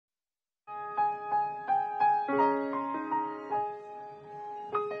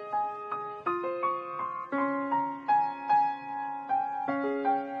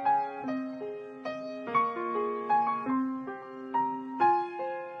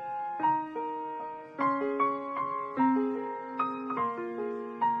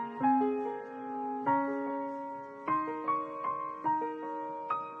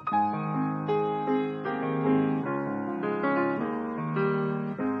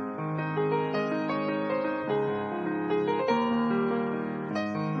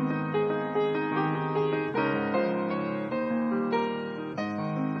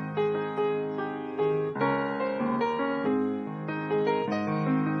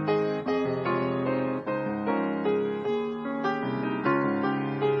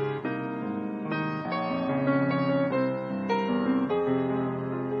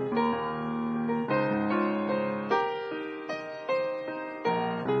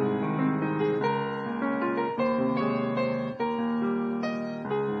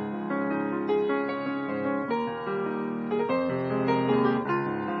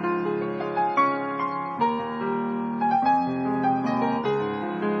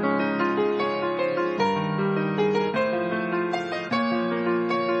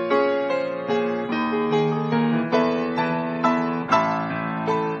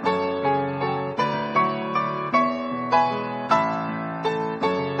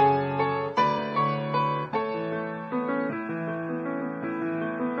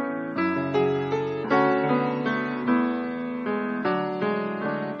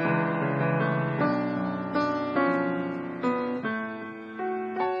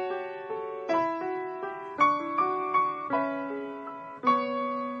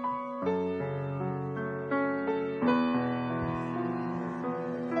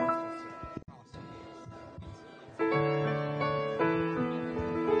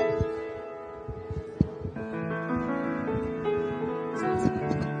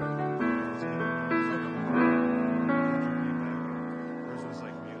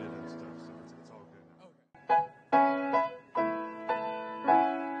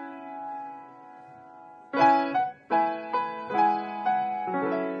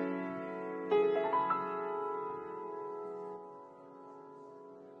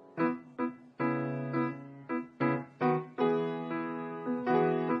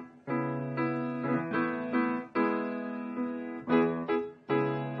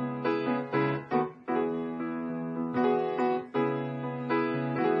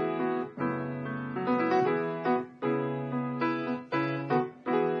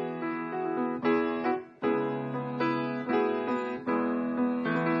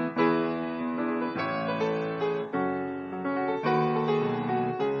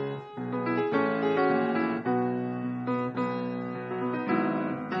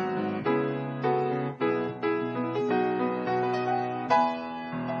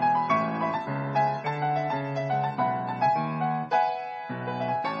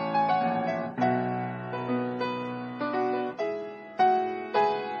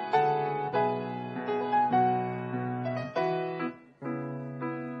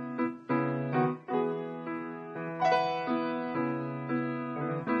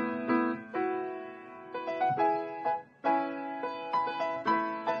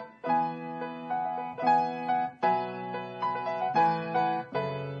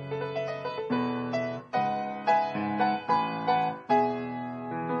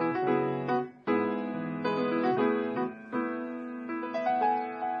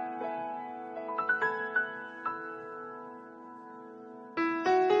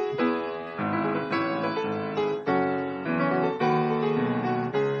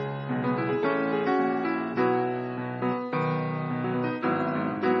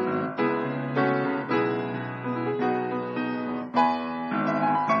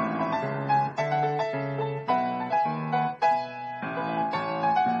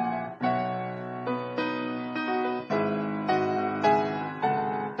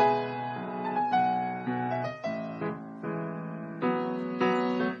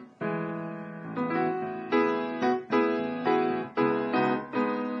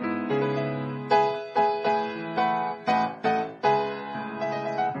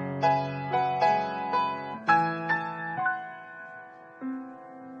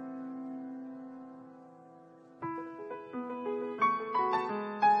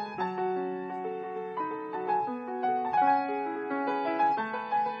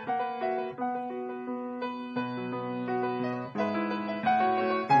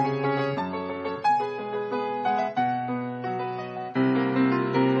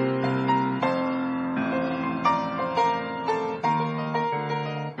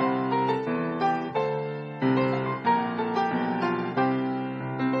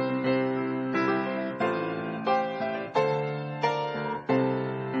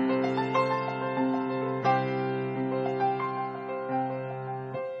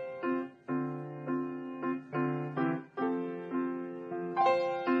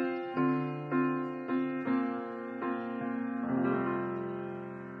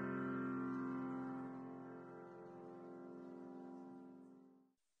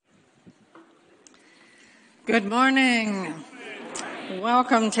Good morning.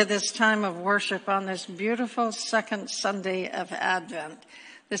 Welcome to this time of worship on this beautiful second Sunday of Advent.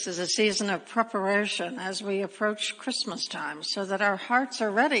 This is a season of preparation as we approach Christmas time so that our hearts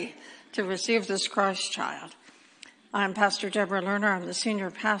are ready to receive this Christ child. I'm Pastor Deborah Lerner. I'm the senior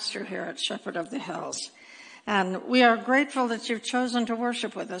pastor here at Shepherd of the Hills. And we are grateful that you've chosen to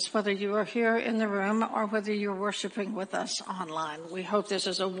worship with us, whether you are here in the room or whether you're worshiping with us online. We hope this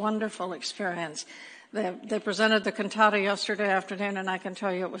is a wonderful experience. They presented the cantata yesterday afternoon, and I can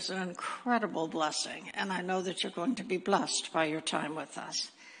tell you it was an incredible blessing. And I know that you're going to be blessed by your time with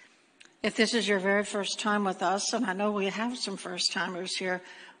us. If this is your very first time with us, and I know we have some first-timers here,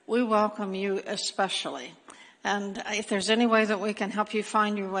 we welcome you especially. And if there's any way that we can help you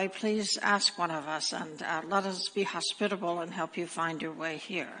find your way, please ask one of us and let us be hospitable and help you find your way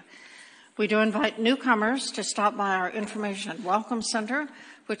here. We do invite newcomers to stop by our Information and Welcome Center,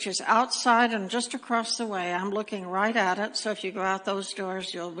 which is outside and just across the way. I'm looking right at it, so if you go out those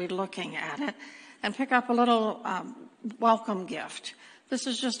doors, you'll be looking at it. And pick up a little welcome gift. This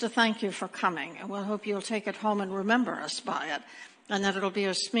is just a thank you for coming, and we'll hope you'll take it home and remember us by it, and that it'll be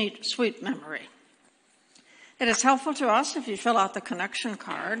a sweet memory. It is helpful to us if you fill out the connection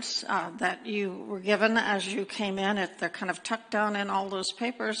cards that you were given as you came in. They're kind of tucked down in all those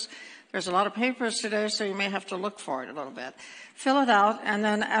papers. There's a lot of papers today, so you may have to look for it a little bit. Fill it out, and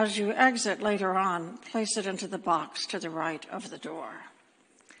then as you exit later on, place it into the box to the right of the door.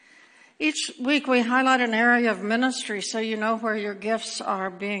 Each week we highlight an area of ministry so you know where your gifts are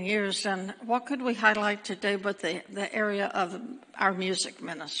being used. And what could we highlight today but the area of our music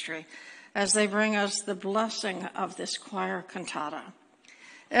ministry as they bring us the blessing of this choir cantata.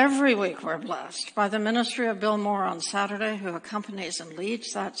 Every week we're blessed by the ministry of Bill Moore on Saturday, who accompanies and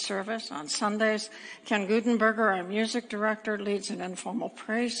leads that service. On Sundays, Ken Gutenberger, our music director, leads an informal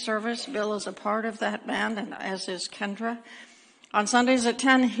praise service. Bill is a part of that band, and as is Kendra. On Sundays at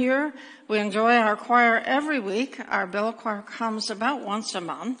 10 here, we enjoy our choir every week. Our Bill choir comes about once a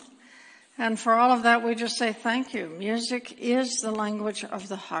month. And for all of that, we just say thank you. Music is the language of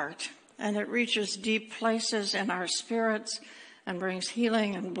the heart, and it reaches deep places in our spirits and brings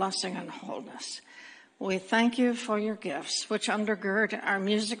healing and blessing and wholeness. We thank you for your gifts, which undergird our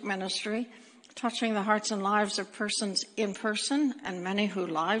music ministry, touching the hearts and lives of persons in person and many who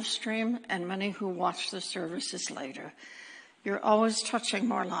live stream and many who watch the services later. You're always touching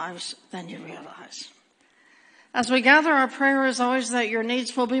more lives than you realize. As we gather, our prayer is always that your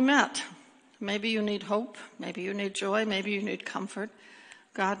needs will be met. Maybe you need hope, maybe you need joy, maybe you need comfort.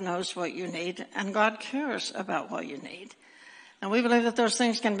 God knows what you need, and God cares about what you need. And we believe that those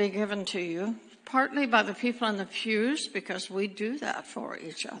things can be given to you, partly by the people in the pews, because we do that for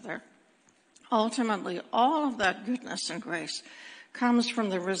each other. Ultimately, all of that goodness and grace comes from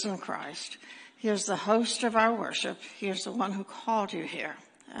the risen Christ. He is the host of our worship. He is the one who called you here.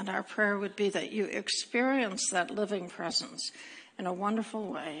 And our prayer would be that you experience that living presence in a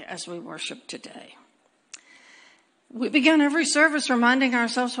wonderful way as we worship today. We begin every service reminding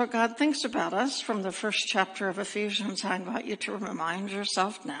ourselves what God thinks about us from the first chapter of Ephesians. I invite you to remind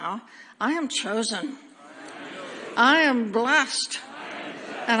yourself now, I am chosen, I am blessed,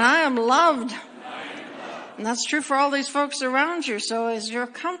 and I am loved. And that's true for all these folks around you. So as you're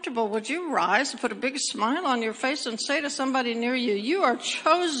comfortable, would you rise and put a big smile on your face and say to somebody near you, you are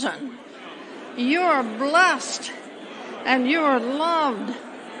chosen, you are blessed, and you are loved.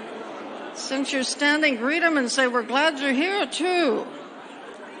 Since you're standing, greet them and say, we're glad you're here too.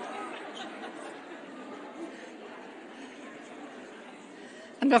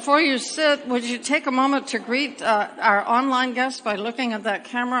 And before you sit, would you take a moment to greet our online guests by looking at that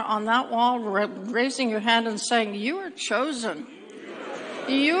camera on that wall, raising your hand and saying, you are chosen,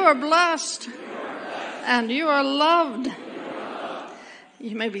 you are blessed, and you are loved.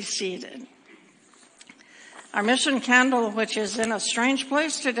 You may be seated. Our mission candle, which is in a strange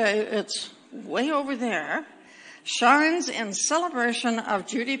place today, it's way over there, shines in celebration of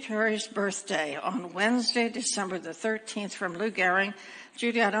Judy Perry's birthday on Wednesday, December the 13th from Lou Gehrig.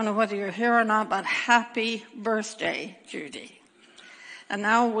 Judy, I don't know whether you're here or not, but happy birthday, Judy. And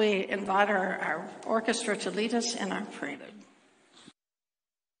now we invite our orchestra to lead us in our prelude.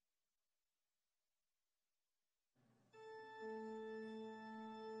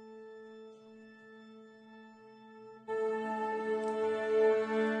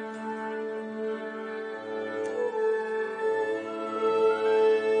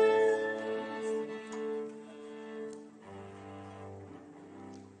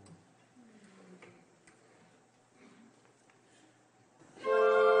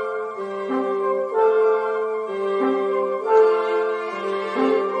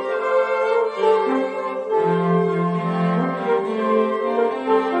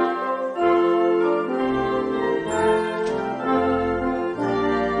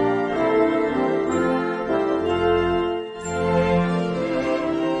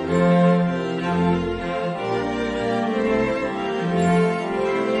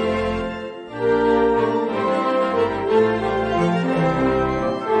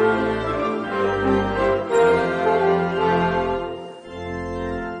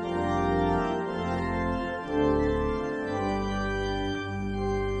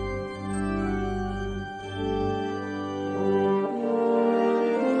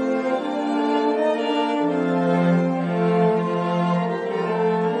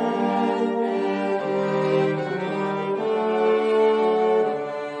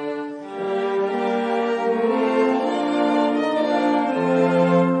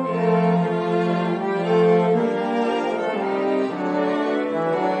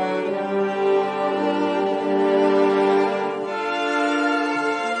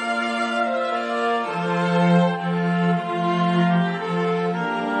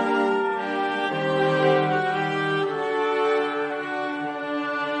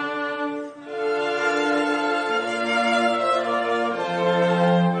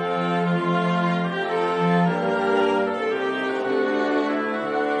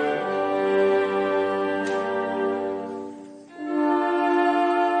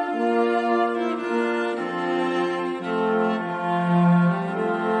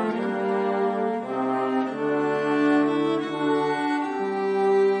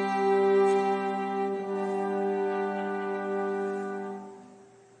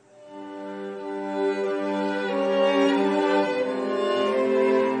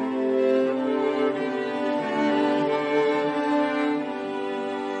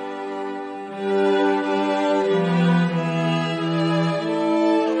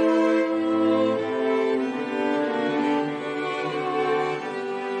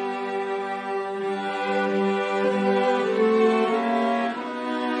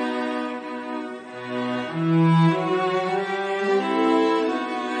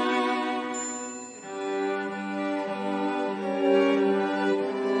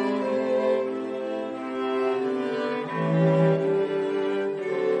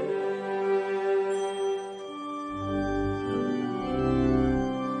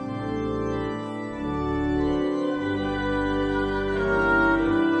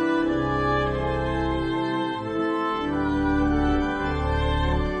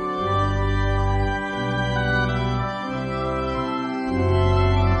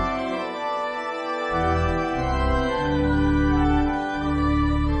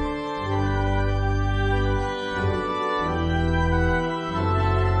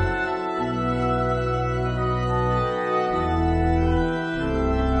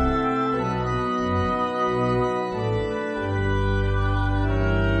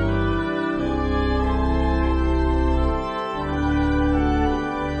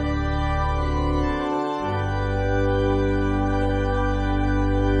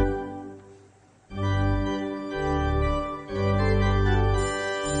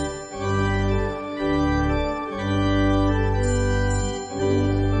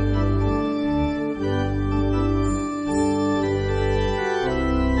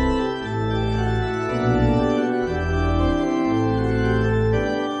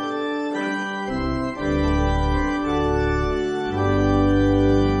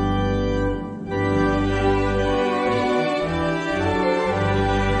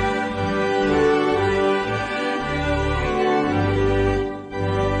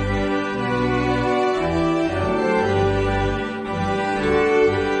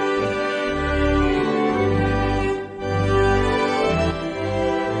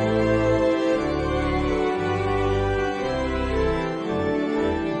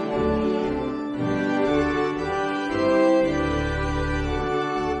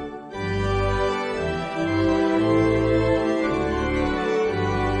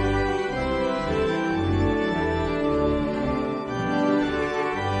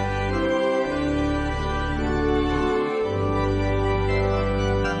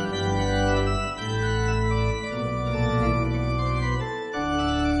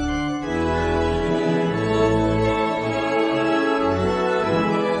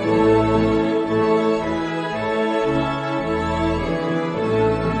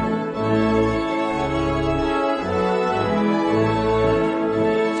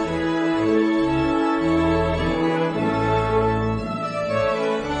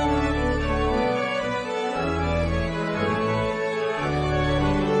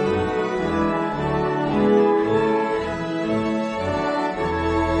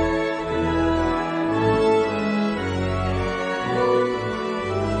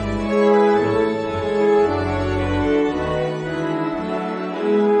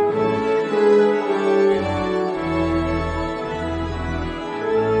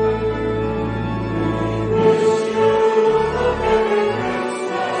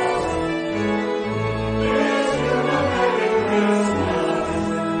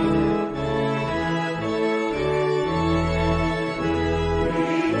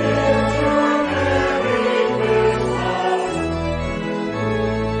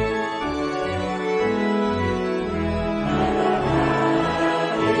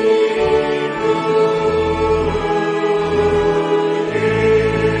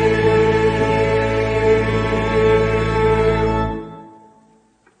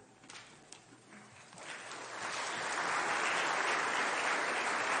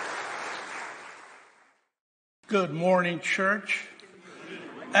 morning, church.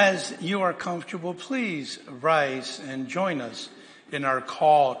 As you are comfortable, please rise and join us in our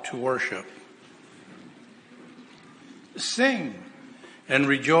call to worship. Sing and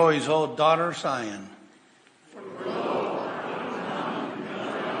rejoice, O daughter Zion.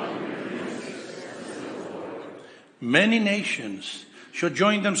 Many nations shall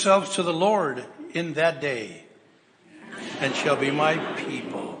join themselves to the Lord in that day, and shall be my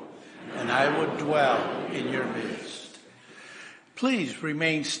people, and I will dwell in your midst. Please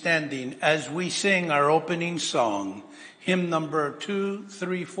remain standing as we sing our opening song, hymn number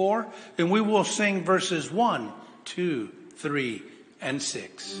 234, and we will sing verses 1, 2, 3, and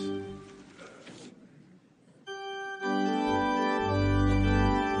 6.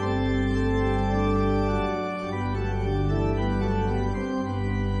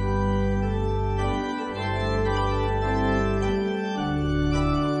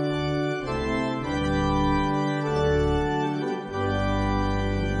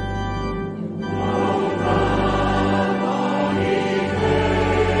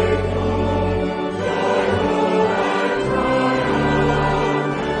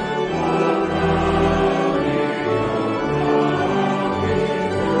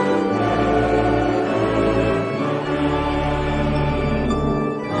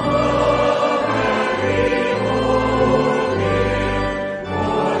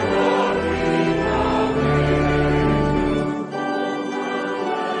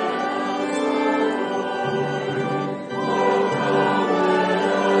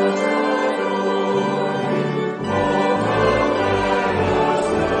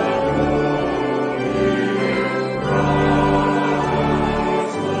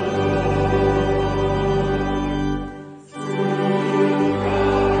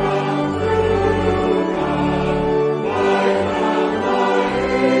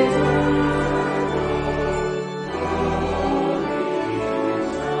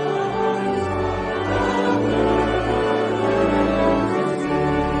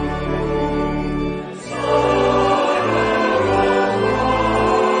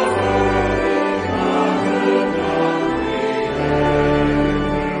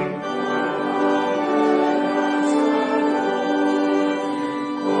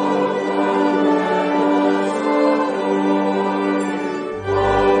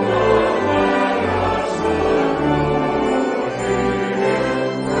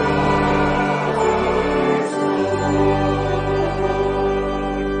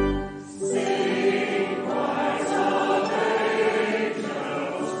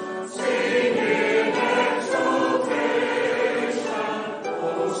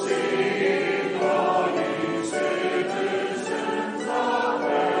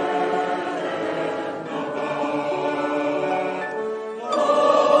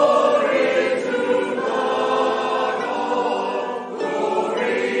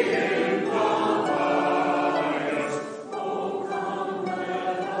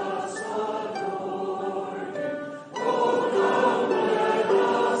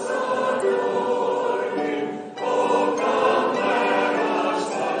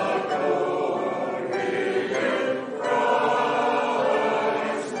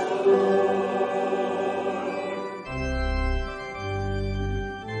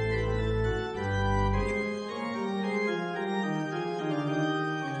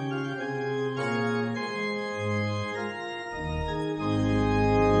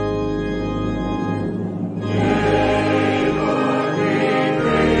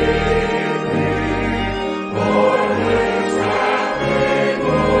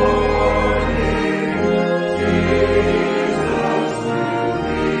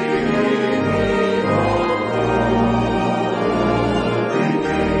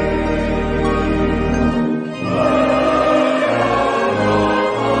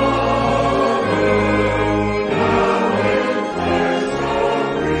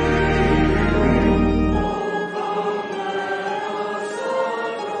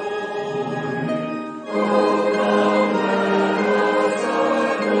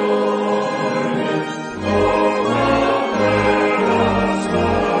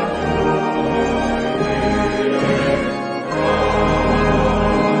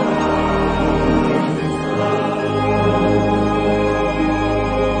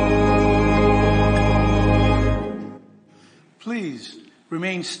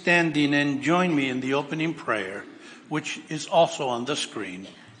 Remain standing and join me in the opening prayer, which is also on the screen.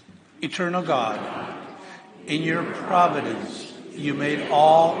 Eternal God, in your providence, you made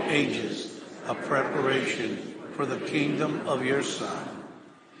all ages a preparation for the kingdom of your Son.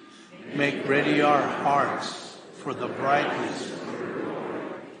 Make ready our hearts for the brightness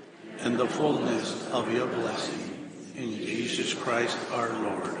and the fullness of your blessing. in Jesus Christ our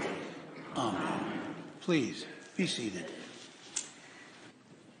Lord. Amen. Please be seated.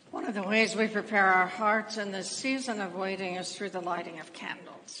 One of the ways we prepare our hearts in this season of waiting is through the lighting of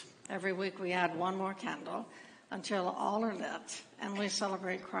candles. Every week we add one more candle until all are lit and we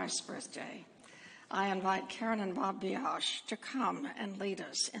celebrate Christ's birthday. I invite Karen and Bob Biash to come and lead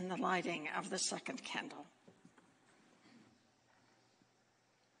us in the lighting of the second candle.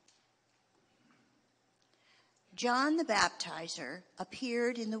 John the Baptizer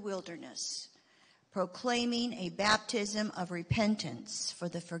appeared in the wilderness, proclaiming a baptism of repentance for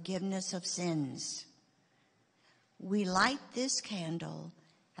the forgiveness of sins. We light this candle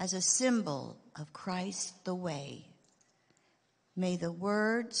as a symbol of Christ the way. May the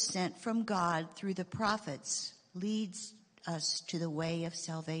word sent from God through the prophets lead us to the way of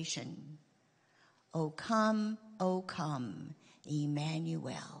salvation. O come,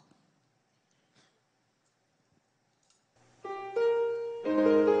 Emmanuel.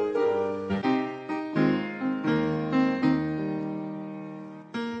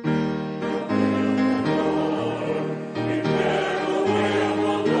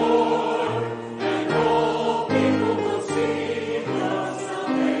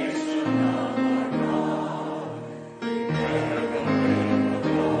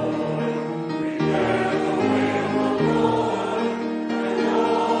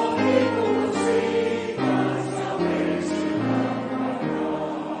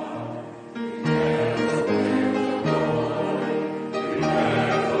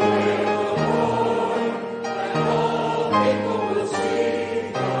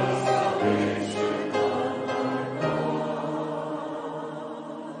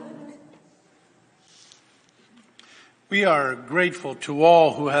 We are grateful to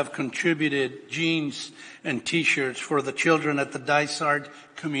all who have contributed jeans and t-shirts for the children at the Dysart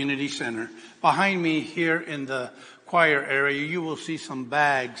Community Center. Behind me here in the choir area, you will see some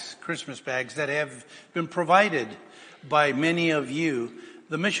bags, Christmas bags, that have been provided by many of you.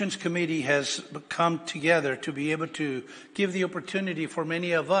 The Missions Committee has come together to be able to give the opportunity for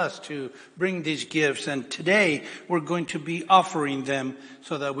many of us to bring these gifts. And today we're going to be offering them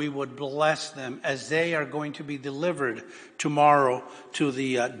so that we would bless them as they are going to be delivered tomorrow to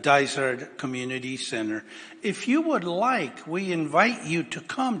the Dysart Community Center. If you would like, we invite you to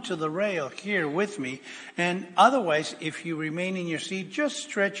come to the rail here with me. And otherwise, if you remain in your seat, just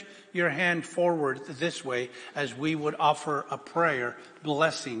stretch your hand forward this way as we would offer a prayer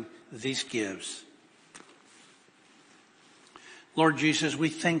blessing these gifts. Lord Jesus, we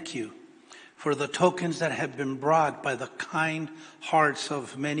thank you for the tokens that have been brought by the kind hearts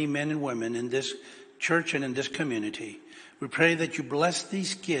of many men and women in this church and in this community. We pray that you bless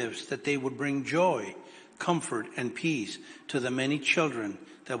these gifts, that they would bring joy, comfort, and peace to the many children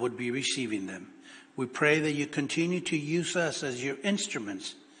that would be receiving them. We pray that you continue to use us as your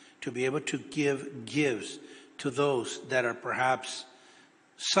instruments to be able to give gifts to those that are perhaps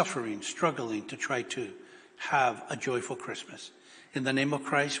suffering, struggling to try to have a joyful Christmas. In the name of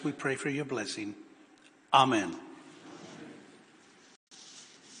Christ, we pray for your blessing. Amen.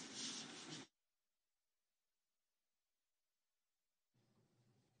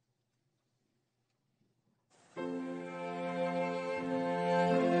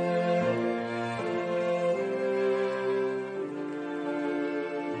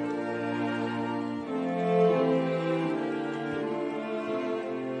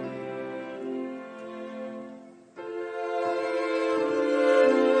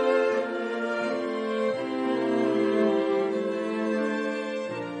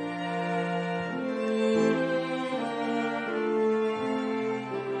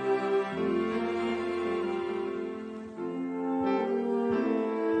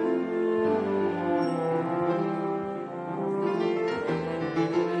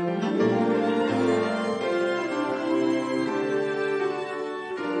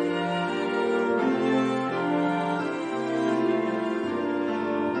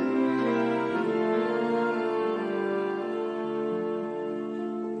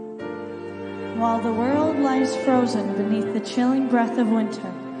 While the world lies frozen beneath the chilling breath of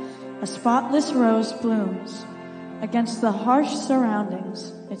winter, a spotless rose blooms. Against the harsh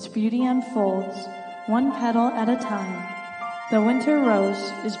surroundings, its beauty unfolds, one petal at a time. The winter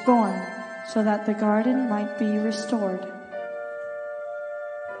rose is born so that the garden might be restored.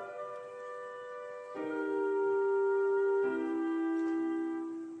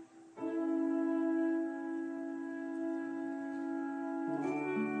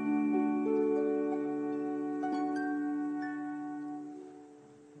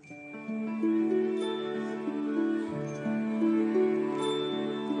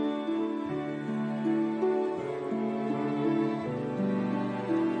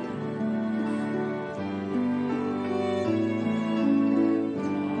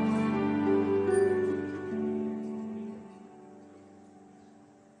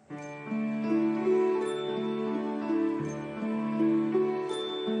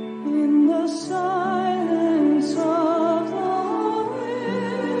 silence of the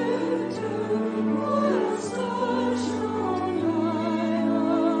winter, while stars shone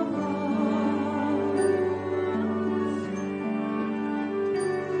high above.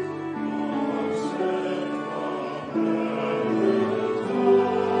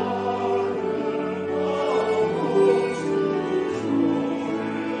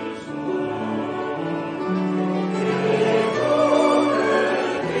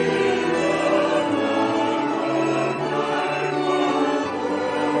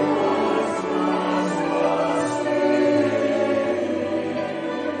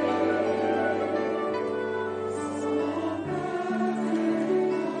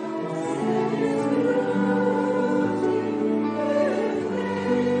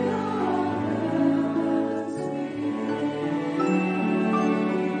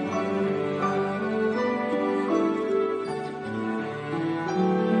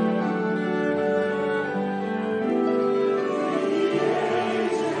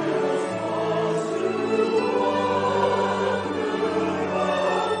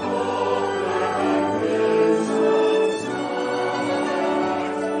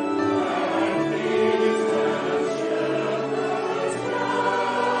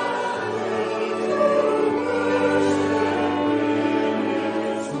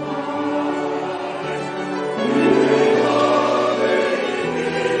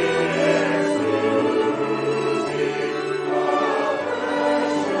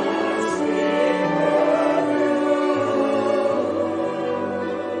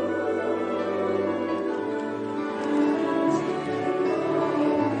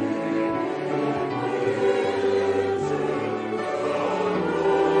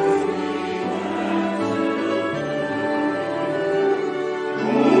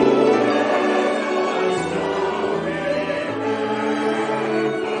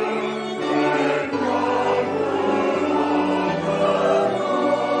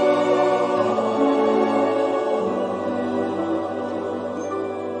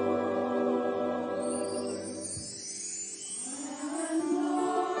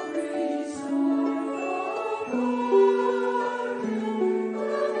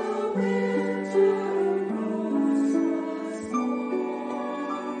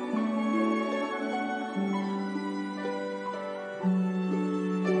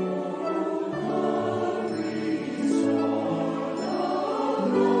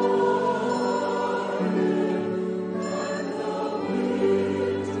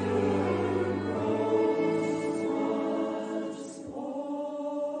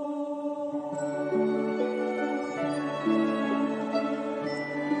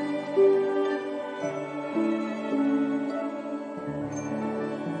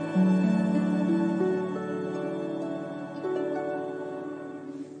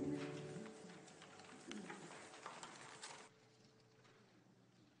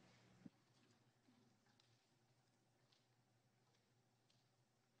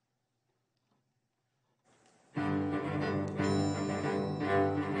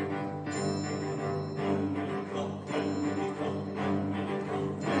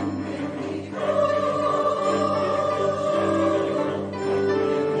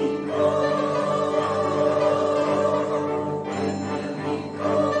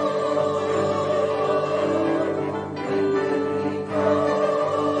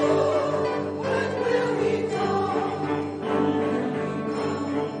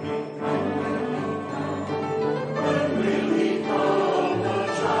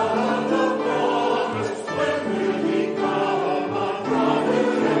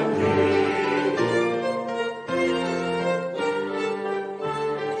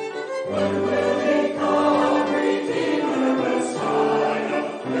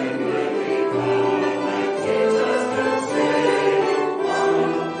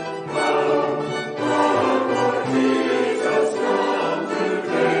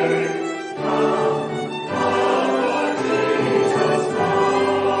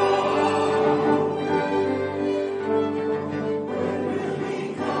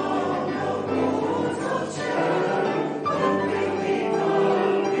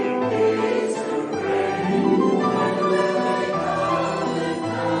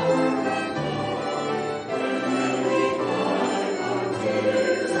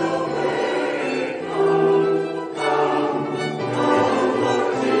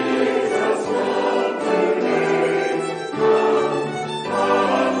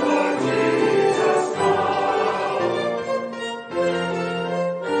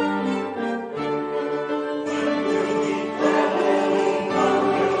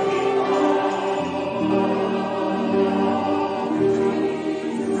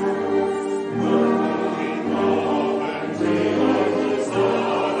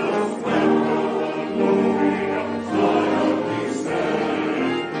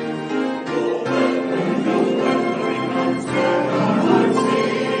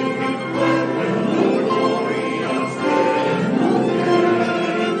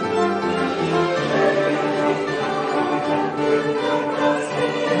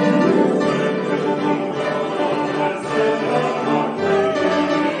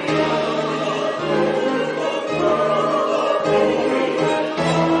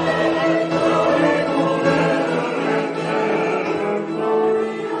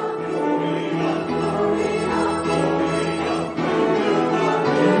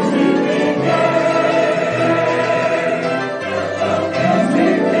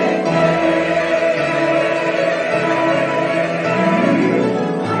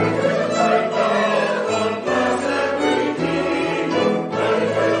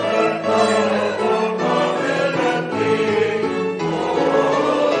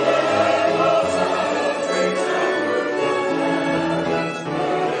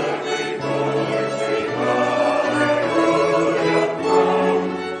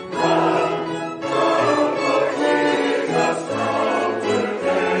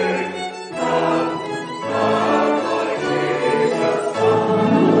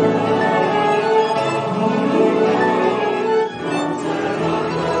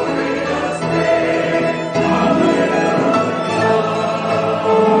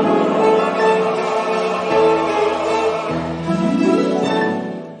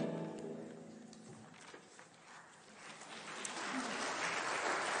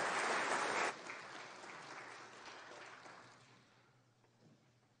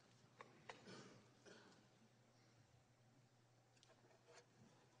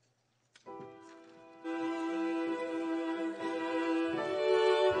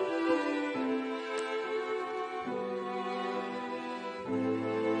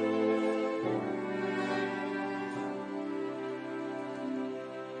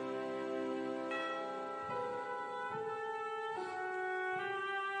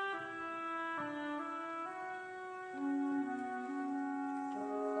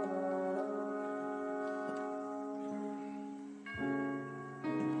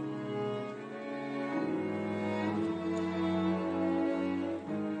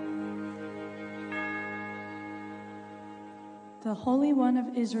 The Holy One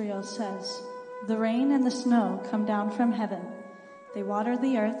of Israel says, "The rain and the snow come down from heaven. They water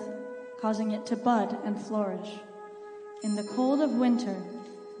the earth, causing it to bud and flourish. In the cold of winter,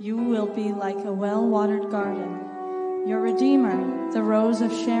 you will be like a well-watered garden. Your Redeemer, the Rose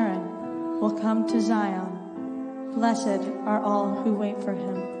of Sharon, will come to Zion. Blessed are all who wait for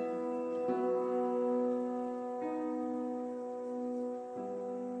him."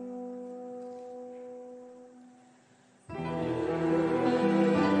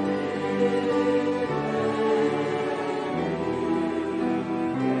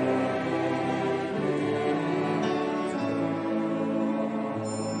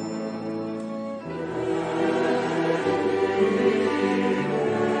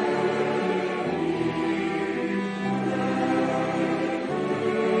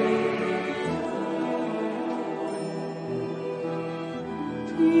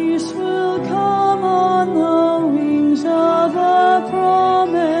 Peace will come on the wings of a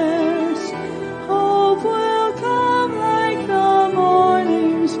promise. Hope will come like the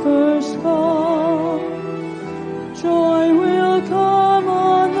morning's first call. Joy will come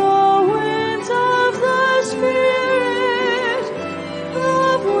on the winds of the Spirit.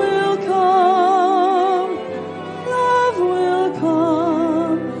 Love will come. Love will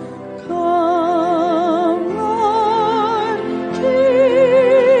come. Come, Lord Jesus,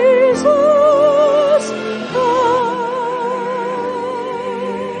 come.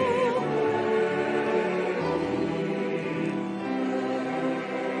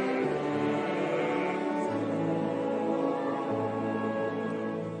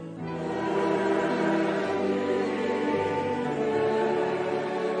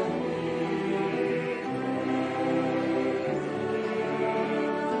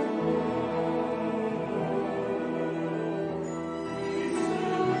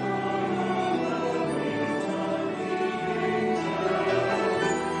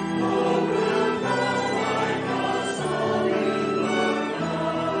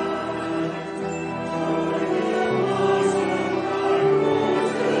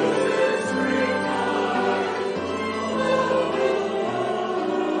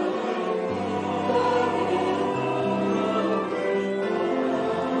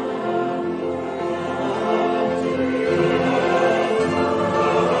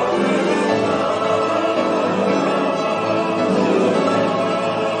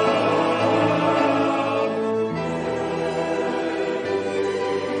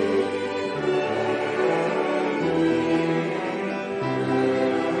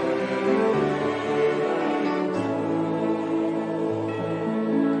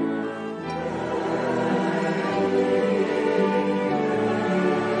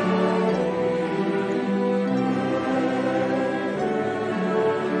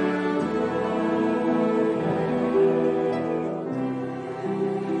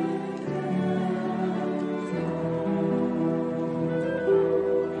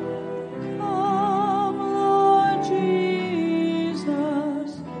 Come, Lord Jesus,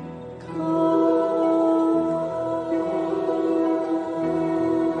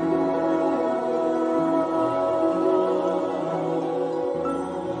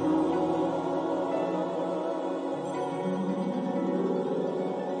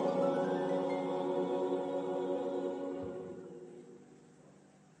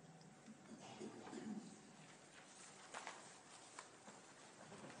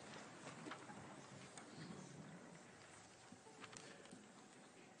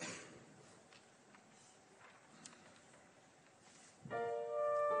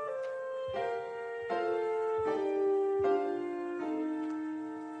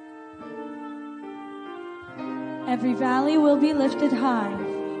 Every valley will be lifted high,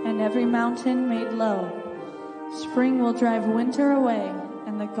 and every mountain made low. Spring will drive winter away,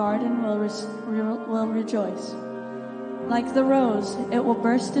 and the garden will rejoice. Like the rose, it will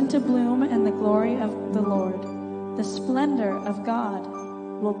burst into bloom, and the glory of the Lord, the splendor of God,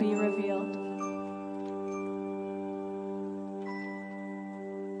 will be revealed.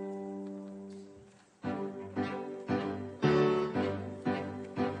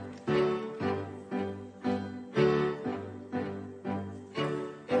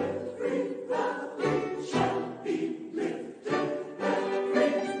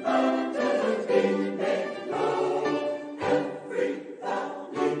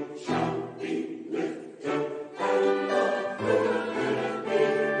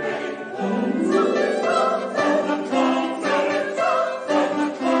 come.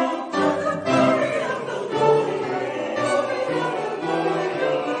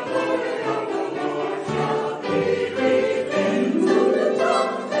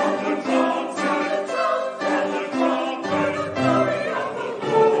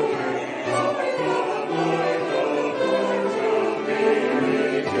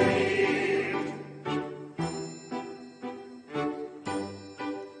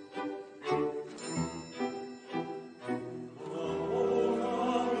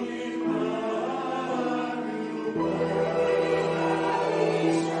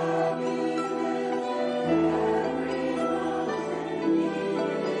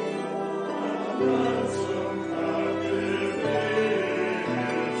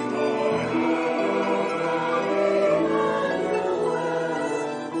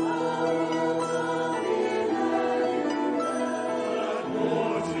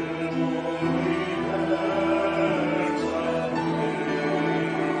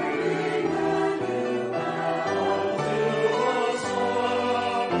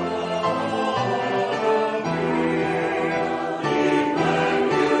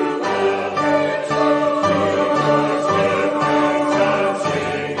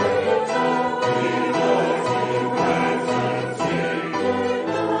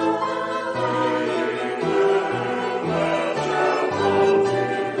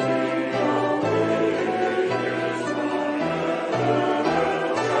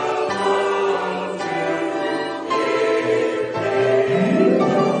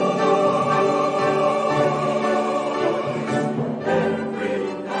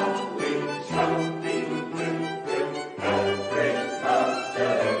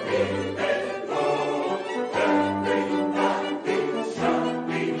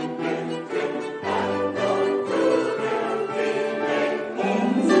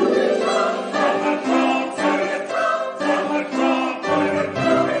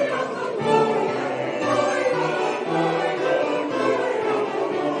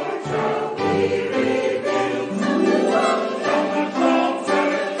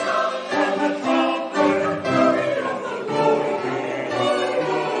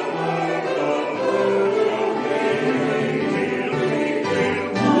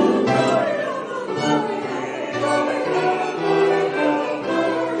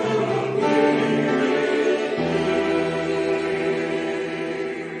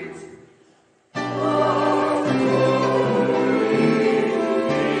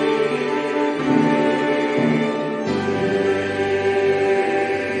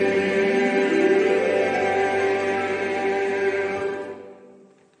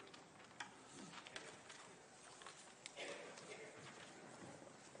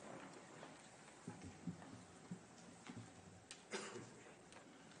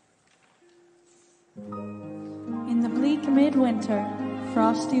 In the bleak midwinter,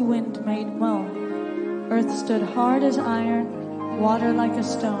 frosty wind made moan. Earth stood hard as iron, water like a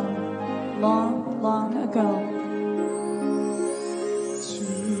stone, long, long ago. To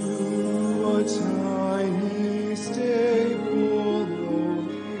a tiny stable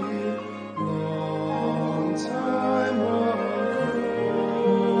lonely, long time ago,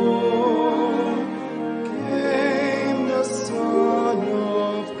 came the Son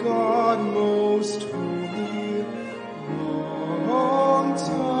of God most holy, long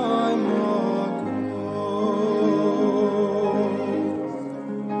time ago.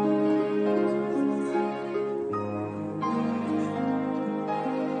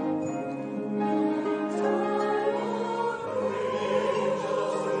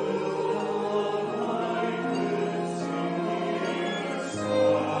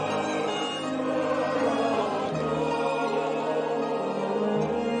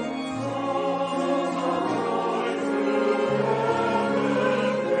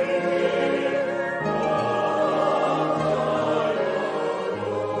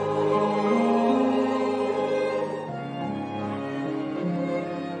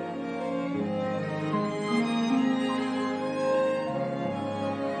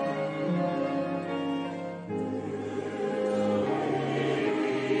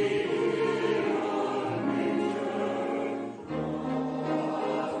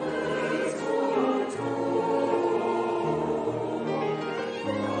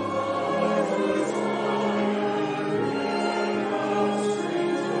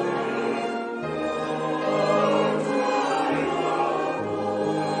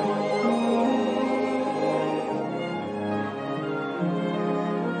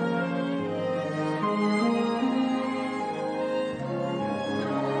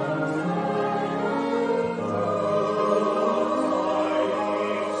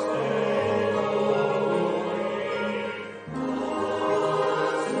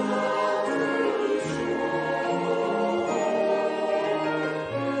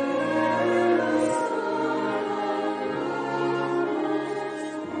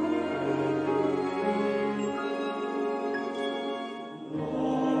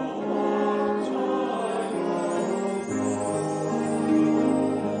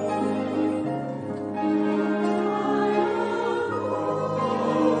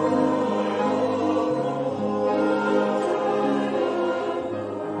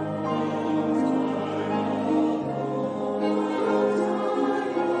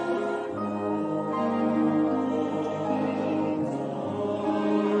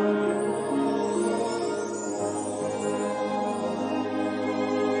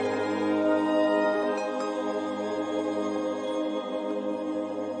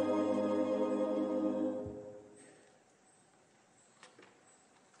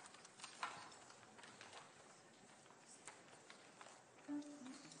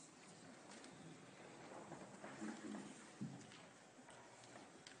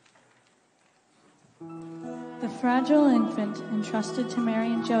 fragile infant entrusted to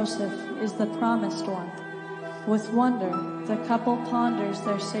Mary and Joseph is the promised one. With wonder, the couple ponders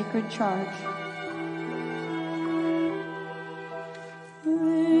their sacred charge.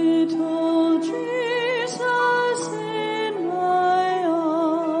 Little Jesus in my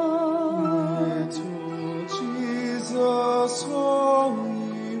arms, Little Jesus,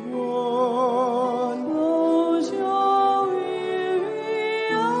 Holy One, close your weary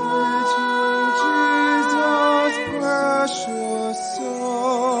Jesus, eyes, precious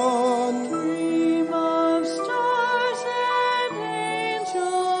Son, dream of stars and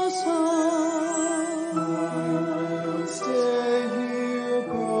angels' songs. I'll stay here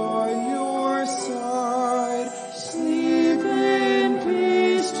by your side, sleep in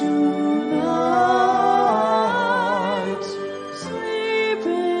peace tonight. Sleep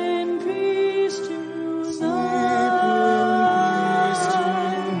in peace Sleep in peace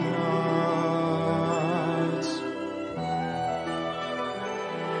tonight. tonight.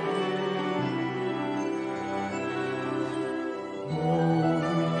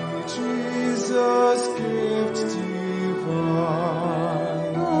 Holy Jesus, gift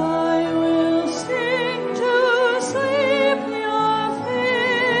divine, I will sing to sleep your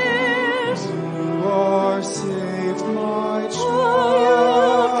fears. you are saved, my Will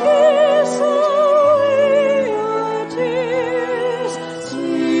you kiss child. away your tears?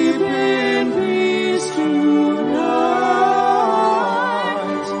 Sleep in peace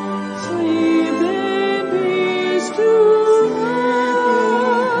tonight. Sleep in peace Sleep in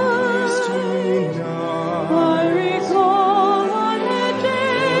peace tonight. I tonight. recall on the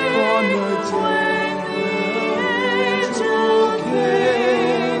day On the when the angel angel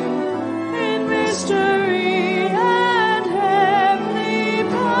came in mystery and heavenly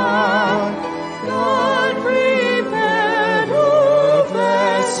power. God prepared a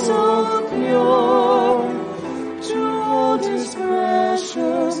vessel pure to hold His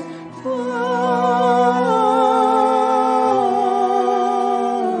precious blood.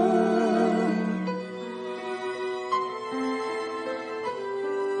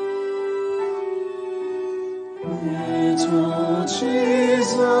 Little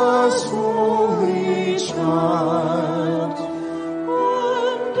Jesus, holy child,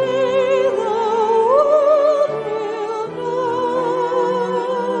 One day the world will know.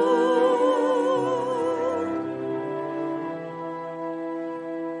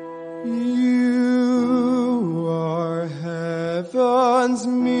 you are heaven's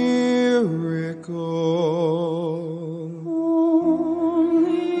miracle.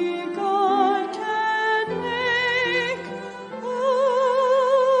 Only God can make a rose.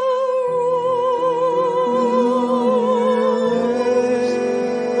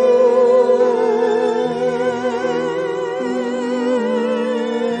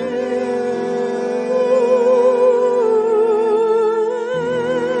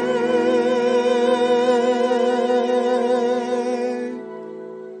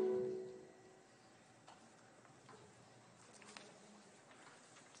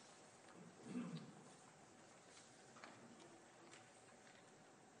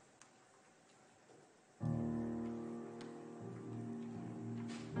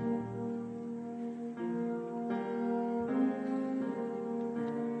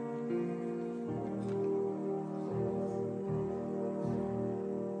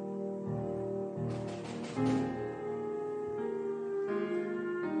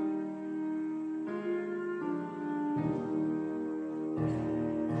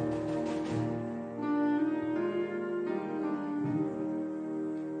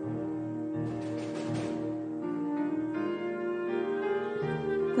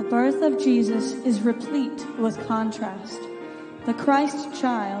 The birth of Jesus is replete with contrast. The Christ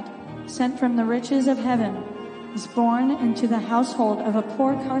child, sent from the riches of heaven, is born into the household of a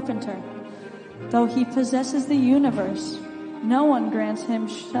poor carpenter. Though he possesses the universe, no one grants him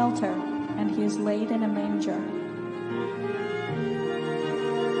shelter, and he is laid in a manger.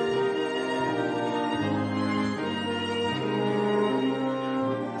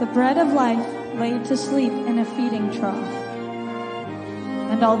 The bread of life laid to sleep in a feeding trough.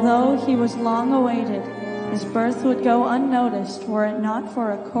 And although he was long awaited, his birth would go unnoticed were it not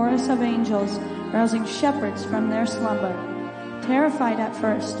for a chorus of angels rousing shepherds from their slumber. Terrified at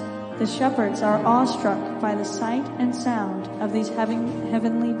first, the shepherds are awestruck by the sight and sound of these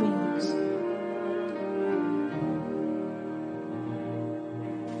heavenly beings.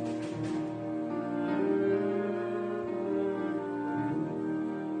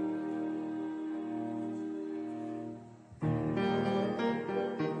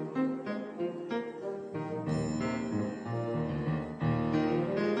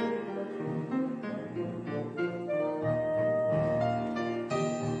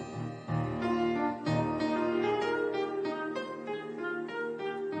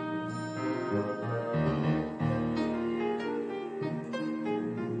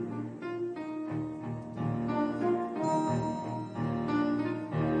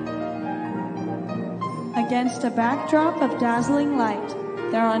 Against a backdrop of dazzling light,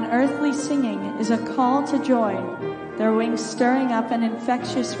 their unearthly singing is a call to joy, their wings stirring up an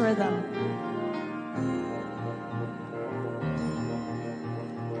infectious rhythm.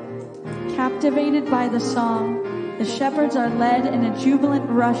 Captivated by the song, the shepherds are led in a jubilant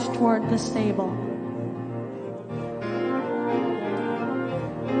rush toward the stable.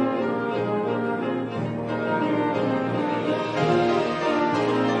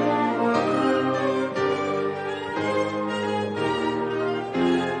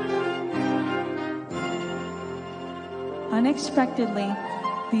 Unexpectedly,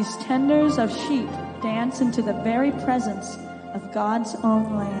 these tenders of sheep dance into the very presence of God's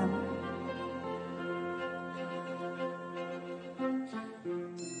own Lamb.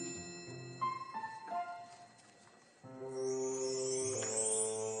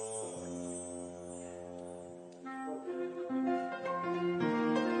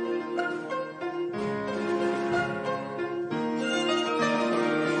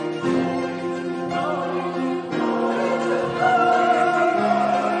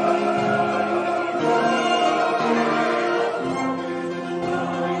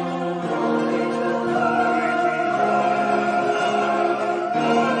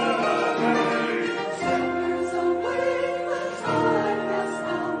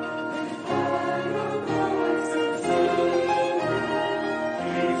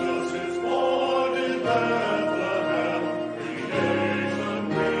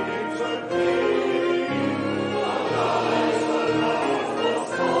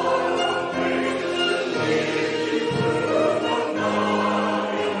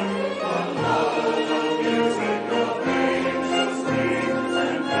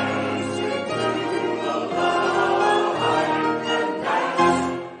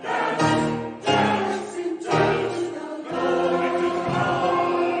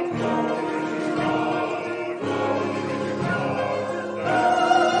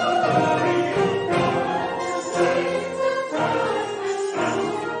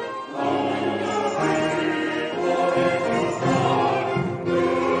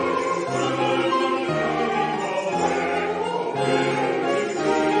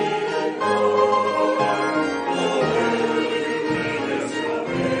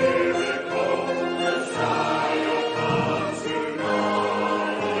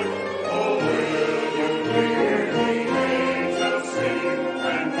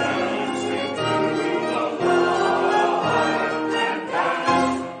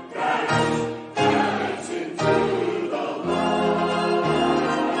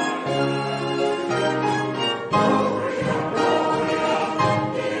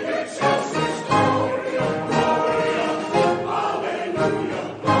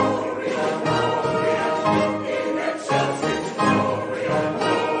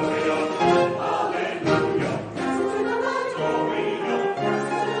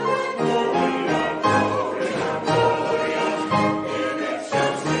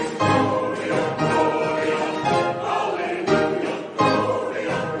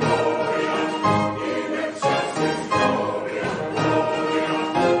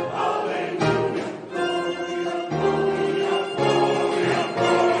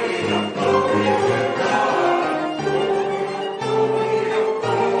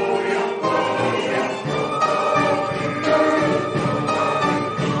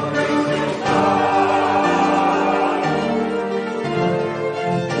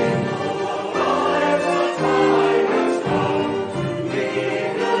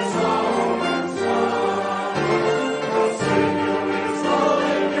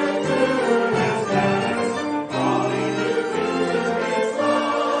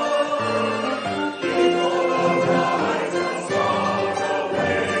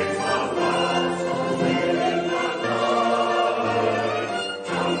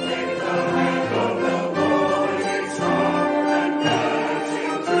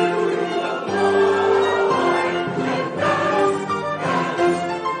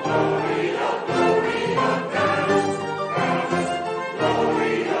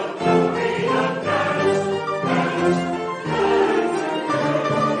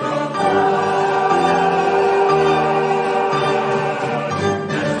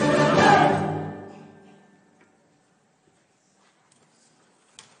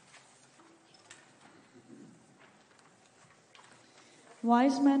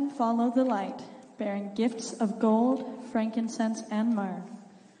 Wise men follow the light, bearing gifts of gold, frankincense, and myrrh.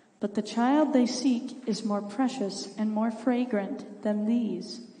 But the child they seek is more precious and more fragrant than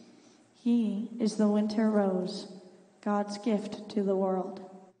these. He is the winter rose, God's gift to the world.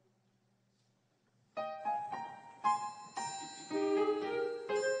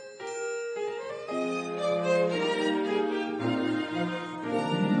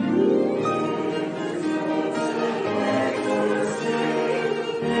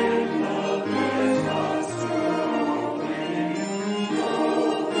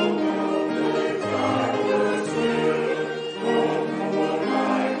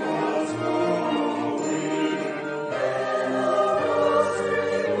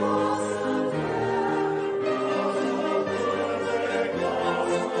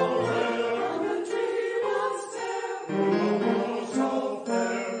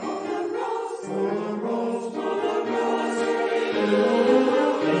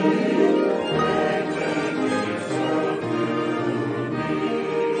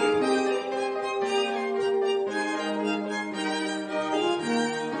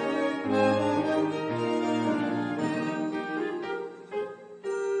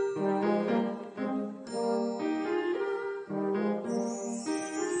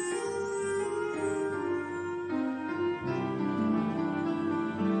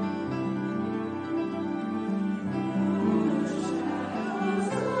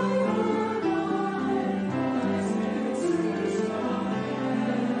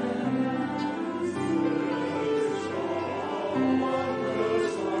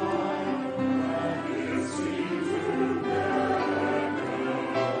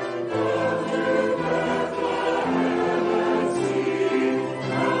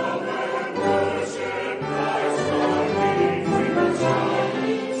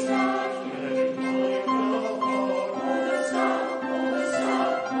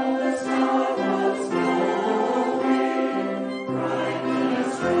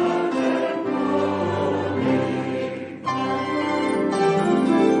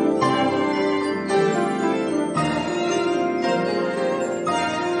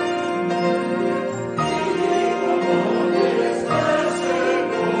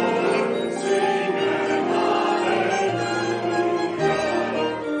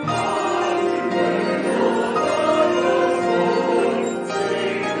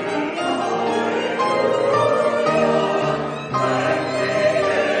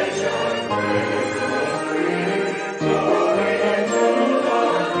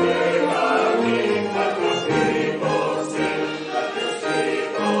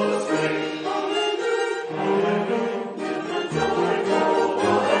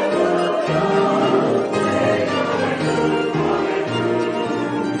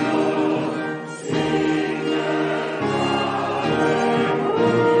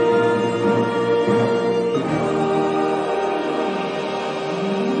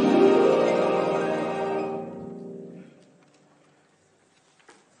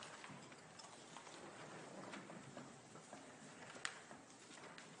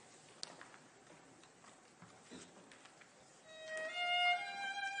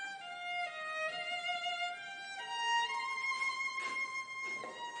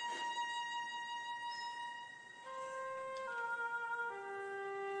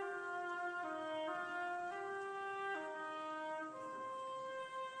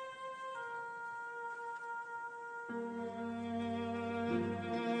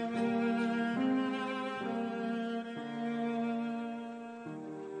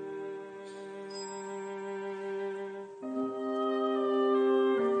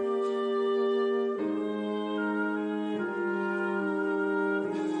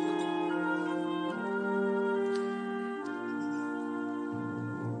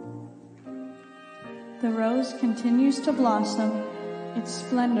 The rose continues to blossom, its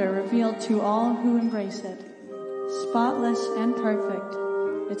splendor revealed to all who embrace it. Spotless and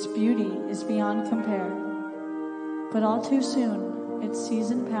perfect, its beauty is beyond compare. But all too soon, its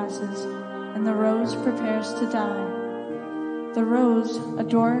season passes, and the rose prepares to die. The rose,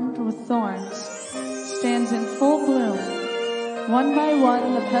 adorned with thorns, stands in full bloom. One by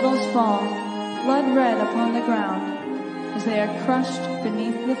one, the petals fall, blood red upon the ground. As they are crushed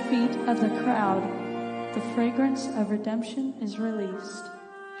beneath the feet of the crowd, the fragrance of redemption is released.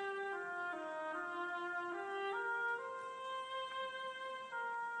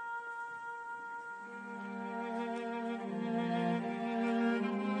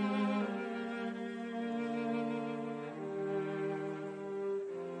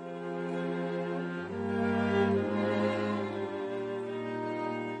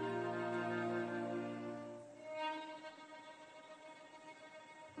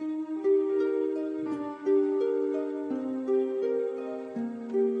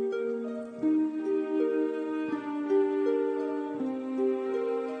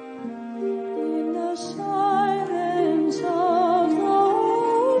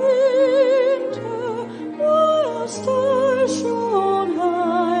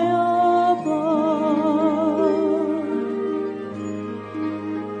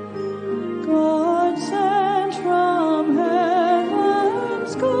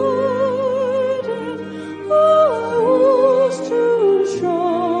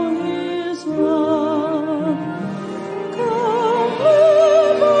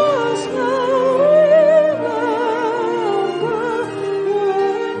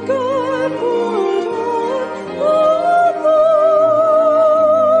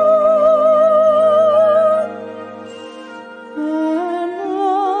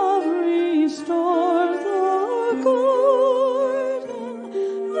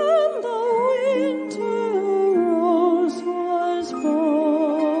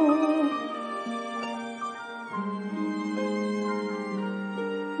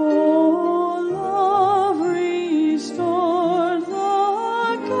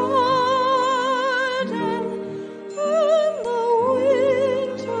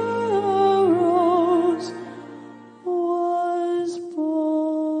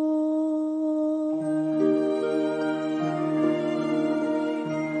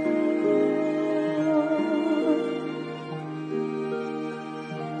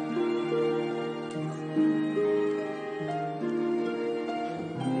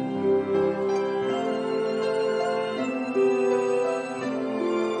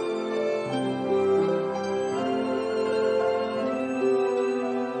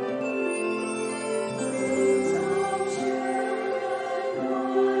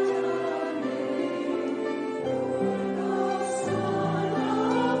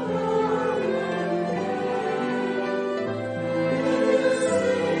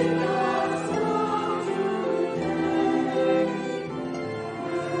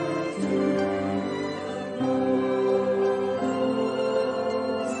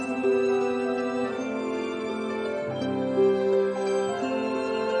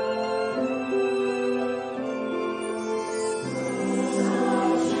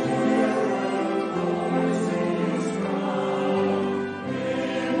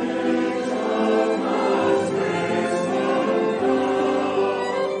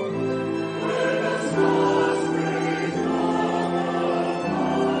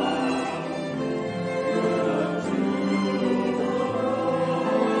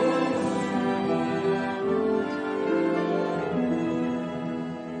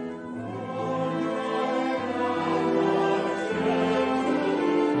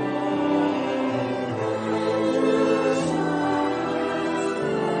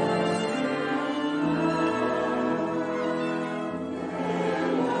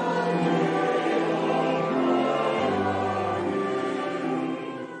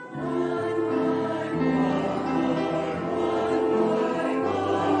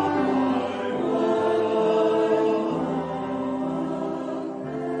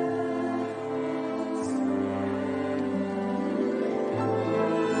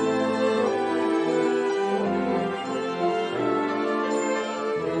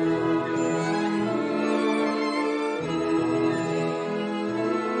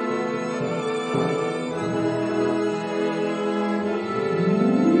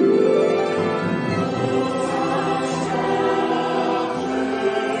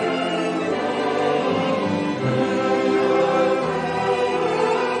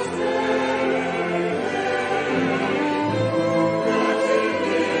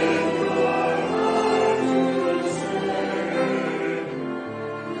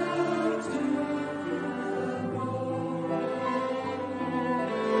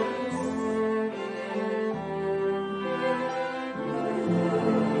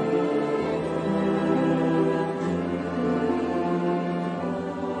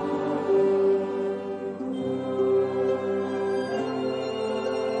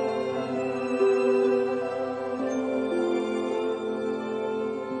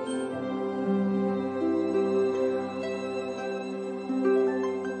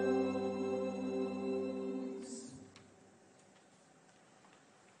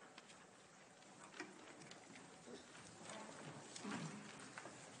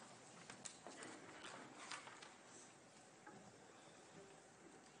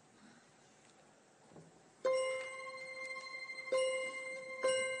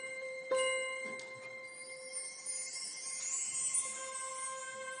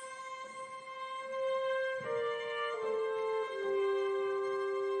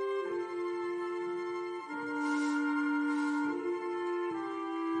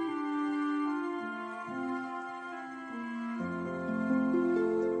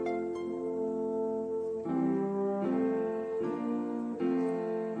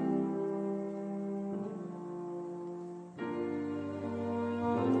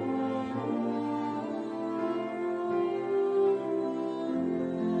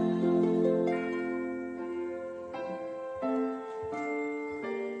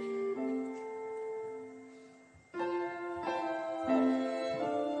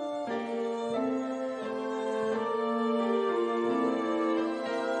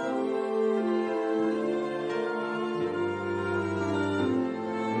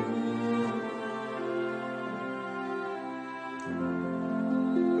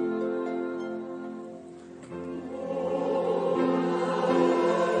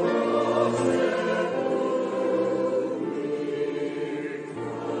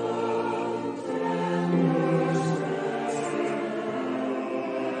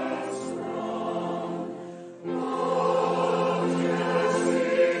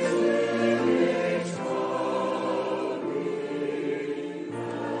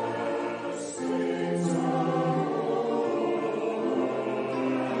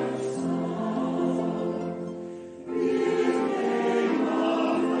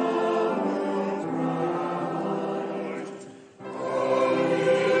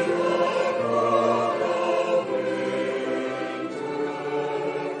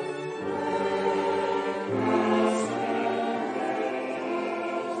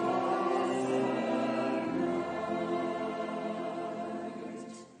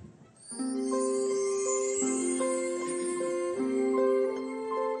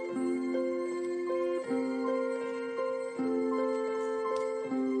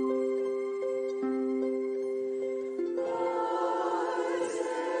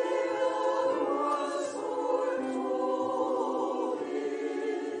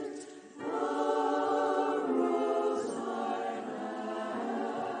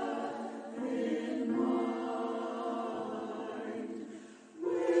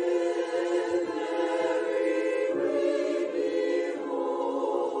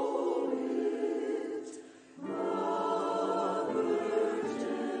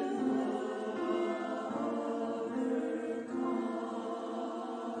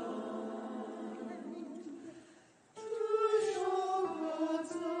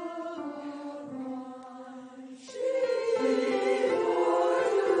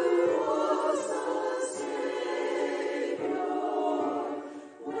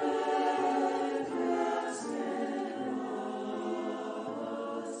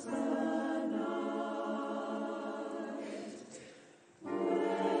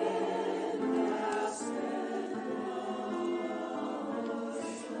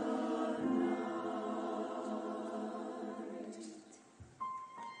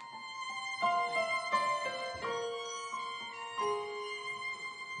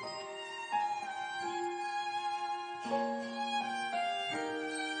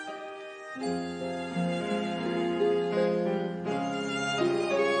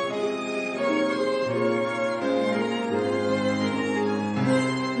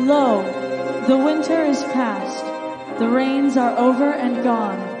 Lo, the winter is past, the rains are over and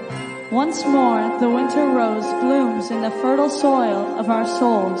gone. Once more the winter rose blooms in the fertile soil of our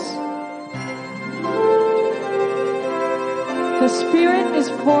souls. The Spirit is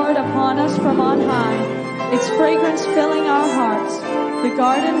poured upon us from on high, its fragrance filling our hearts. The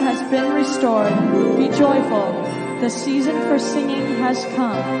garden has been restored. Be joyful. The season for singing has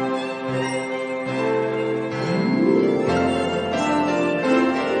come.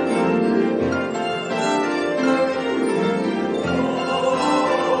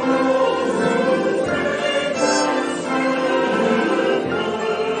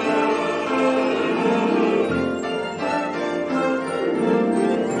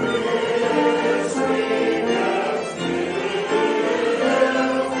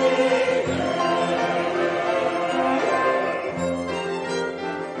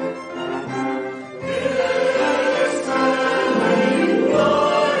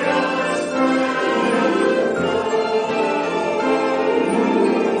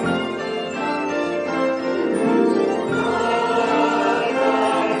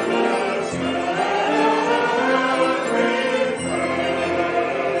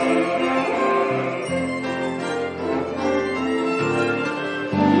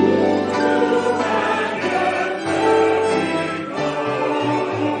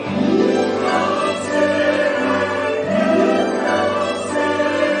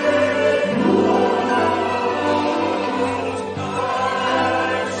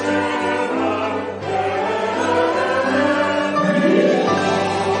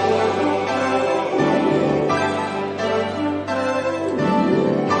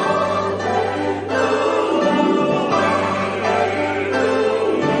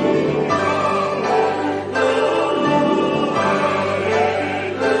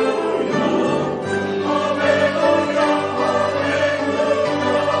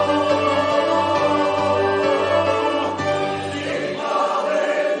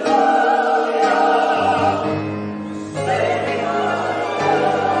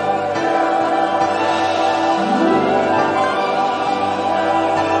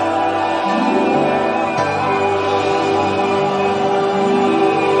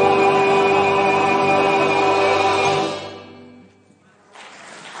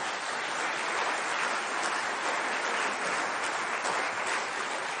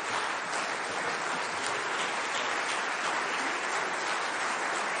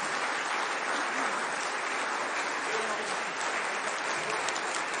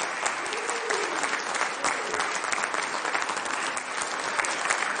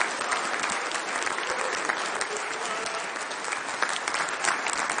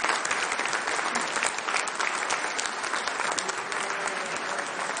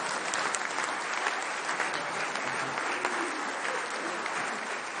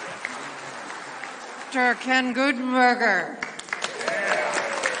 Dr. Ken Gutenberger.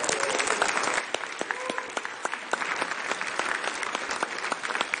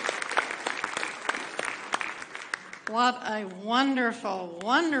 What a wonderful,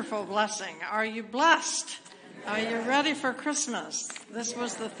 wonderful blessing. Are you blessed? Are you ready for Christmas? This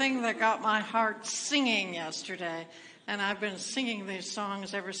was the thing that got my heart singing yesterday, and I've been singing these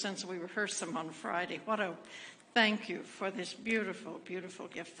songs ever since we rehearsed them on Friday. What a thank you for this beautiful, beautiful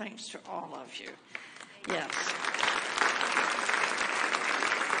gift. Thanks to all of you. Yes.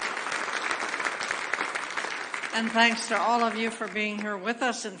 And thanks to all of you for being here with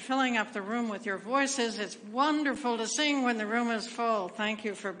us and filling up the room with your voices. It's wonderful to sing when the room is full. Thank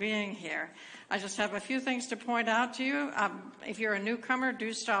you for being here. I just have a few things to point out to you. If you're a newcomer,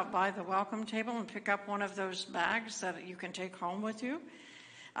 do stop by the welcome table and pick up one of those bags that you can take home with you.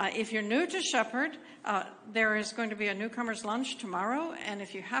 If you're new to Shepherd, there is going to be a newcomer's lunch tomorrow. And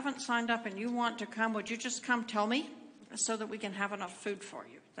if you haven't signed up and you want to come, would you just come tell me so that we can have enough food for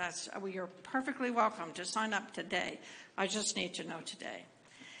you? You're perfectly welcome to sign up today. I just need to know today.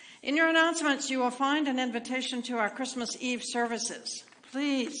 In your announcements, you will find an invitation to our Christmas Eve services.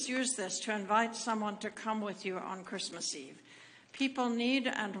 Please use this to invite someone to come with you on Christmas Eve. People need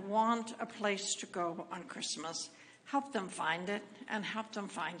and want a place to go on Christmas. Help them find it, and help them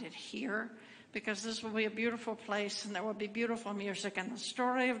find it here, because this will be a beautiful place, and there will be beautiful music and the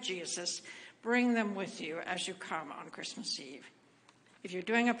story of Jesus. Bring them with you as you come on Christmas Eve. If you're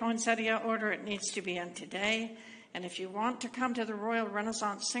doing a poinsettia order, it needs to be in today. And if you want to come to the Royal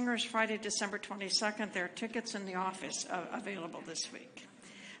Renaissance Singers Friday, December 22nd, there are tickets in the office available this week.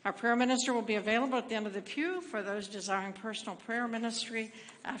 Our prayer minister will be available at the end of the pew for those desiring personal prayer ministry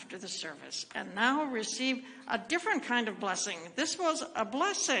after the service. And now receive a different kind of blessing. This was a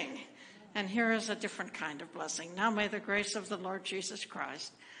blessing, and here is a different kind of blessing. Now may the grace of the Lord Jesus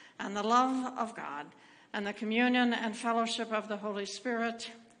Christ and the love of God and the communion and fellowship of the Holy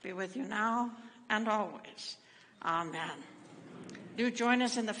Spirit be with you now and always. Amen. Do join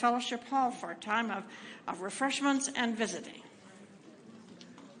us in the fellowship hall for a time of refreshments and visiting.